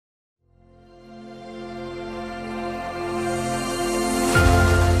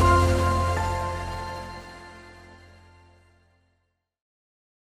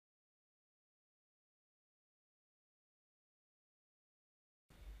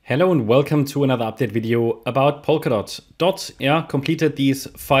Hello and welcome to another update video about Polkadot. DOT completed these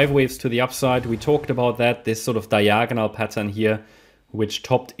 5 waves to the upside. We talked about that, this sort of diagonal pattern here, which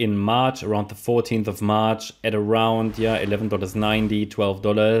topped in March, around the 14th of March at around $11.90,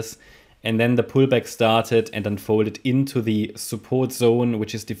 $12. And then the pullback started and unfolded into the support zone,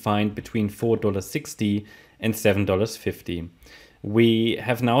 which is defined between $4.60 and $7.50. We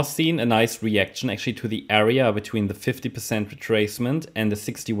have now seen a nice reaction actually to the area between the 50% retracement and the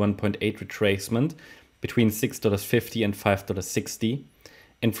 61.8 retracement between $6.50 and $5.60.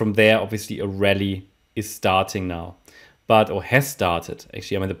 And from there, obviously, a rally is starting now, or has started.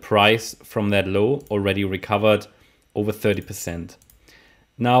 Actually, I mean, the price from that low already recovered over 30%.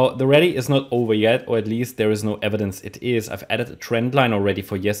 Now, the rally is not over yet, or at least there is no evidence it is. I've added a trend line already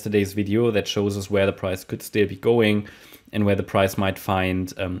for yesterday's video that shows us where the price could still be going and where the price might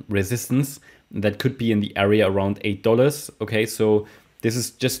find resistance. That could be in the area around $8. Okay, so this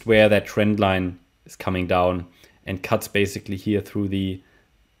is just where that trend line is coming down and cuts basically here through the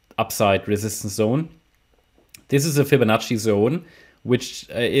upside resistance zone. This is a Fibonacci zone, which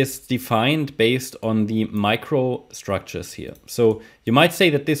is defined based on the microstructures here. So you might say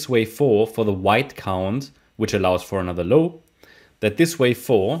that this wave 4 for the white count, which allows for another low, that this wave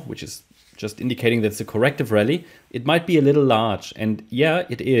 4, which is just indicating that it's a corrective rally, it might be a little large. And yeah,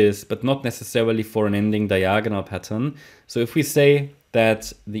 it is, but not necessarily for an ending diagonal pattern. So if we say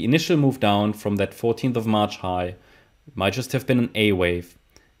that the initial move down from that 14th of March high might just have been an A wave,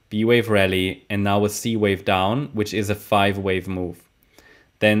 B wave rally, and now a C wave down, which is a 5-wave move.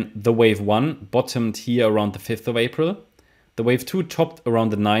 Then the wave 1 bottomed here around the 5th of April. The wave 2 topped around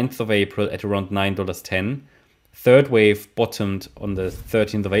the 9th of April at around $9.10. Third wave bottomed on the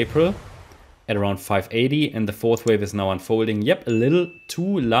 13th of April at around 580, and the fourth wave is now unfolding. Yep, a little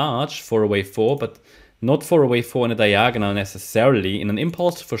too large for a wave 4, but not for a wave 4 in a diagonal necessarily. In an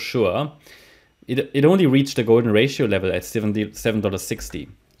impulse for sure. It only reached the golden ratio level at $7.60.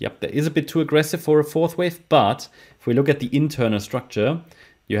 Yep, that is a bit too aggressive for a fourth wave, but if we look at the internal structure,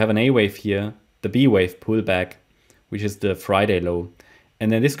 you have an A wave here, the B wave pullback, which is the Friday low.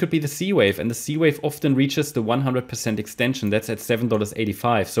 And then this could be the C wave, and the C wave often reaches the 100% extension. That's at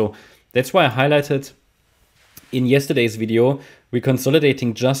 $7.85. So that's why I highlighted in yesterday's video, we're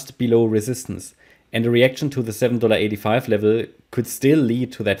consolidating just below resistance. And a reaction to the $7.85 level could still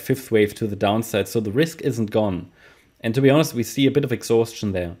lead to that fifth wave to the downside. So the risk isn't gone. And to be honest, we see a bit of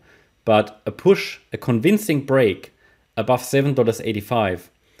exhaustion there. But a push, a convincing break above $7.85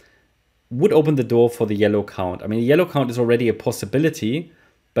 would open the door for the yellow count. I mean, the yellow count is already a possibility,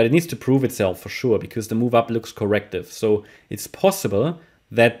 but it needs to prove itself for sure because the move up looks corrective. So it's possible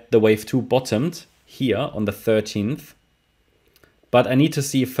that the wave 2 bottomed here on the 13th, but I need to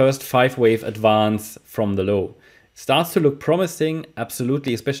see first 5-wave advance from the low. It starts to look promising,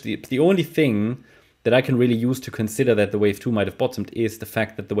 absolutely, especially the only thing that I can really use to consider that the wave 2 might have bottomed is the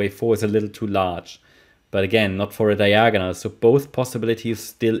fact that the wave 4 is a little too large. But again, not for a diagonal, so both possibilities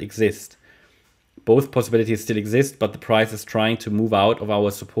still exist. Both possibilities still exist, but the price is trying to move out of our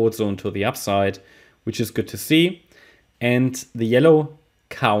support zone to the upside, which is good to see. And the yellow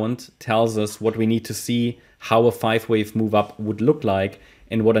count tells us what we need to see, how a 5-wave move up would look like,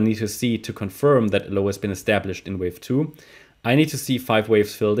 and what I need to see to confirm that a low has been established in wave 2. I need to see 5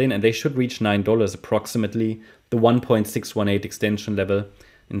 waves filled in, and they should reach $9 approximately, the 1.618 extension level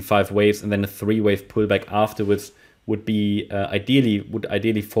in 5 waves, and then a 3-wave pullback afterwards would be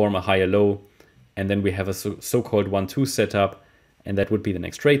ideally form a higher low, and then we have a so-called 1-2 setup, and that would be the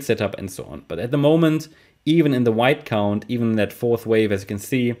next trade setup and so on. But at the moment, even in the white count, even in that 4th wave, as you can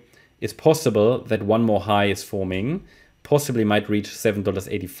see, it's possible that one more high is forming, possibly might reach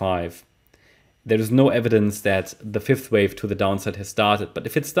 $7.85. There is no evidence that the 5th wave to the downside has started, but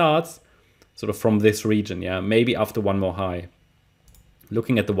if it starts sort of from this region, maybe after one more high.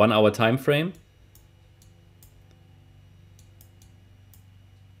 Looking at the 1-hour time frame,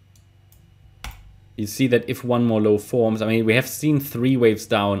 you see that if one more low forms, I mean, we have seen 3 waves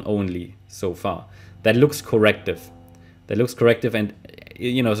down only so far. That looks corrective. That looks corrective and,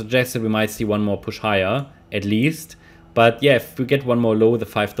 suggests that we might see one more push higher, at least. But yeah, if we get one more low, the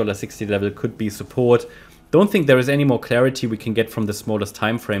 $5.60 level could be support. Don't think there is any more clarity we can get from the smallest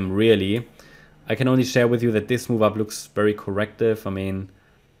time frame, really. I can only share with you that this move up looks very corrective. I mean,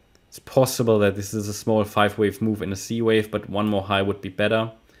 it's possible that this is a small 5-wave move in a C wave, but one more high would be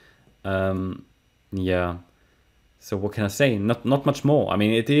better. Yeah. So what can I say? Not much more. I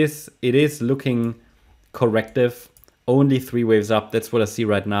mean, it is looking corrective. Only 3 waves up. That's what I see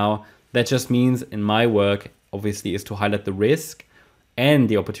right now. That just means in my work, obviously, is to highlight the risk and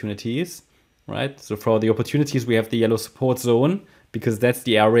the opportunities, right? So for the opportunities, we have the yellow support zone because that's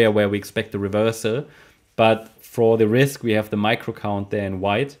the area where we expect the reversal. But for the risk, we have the micro count there in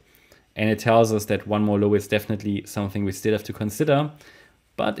white, and it tells us that one more low is definitely something we still have to consider.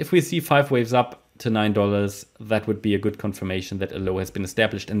 But if we see 5 waves up to $9, that would be a good confirmation that a low has been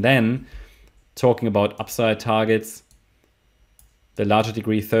established. And then talking about upside targets, the larger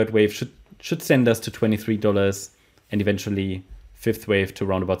degree third wave should send us to $23 and eventually fifth wave to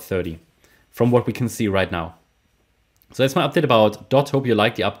around about 30 from what we can see right now. So that's my update about DOT. Hope you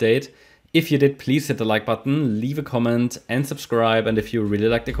liked the update. If you did, please hit the like button, leave a comment and subscribe. And if you really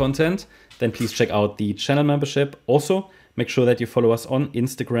like the content, then please check out the channel membership. Also, make sure that you follow us on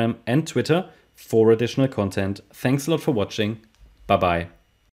Instagram and Twitter for additional content. Thanks a lot for watching. Bye-bye.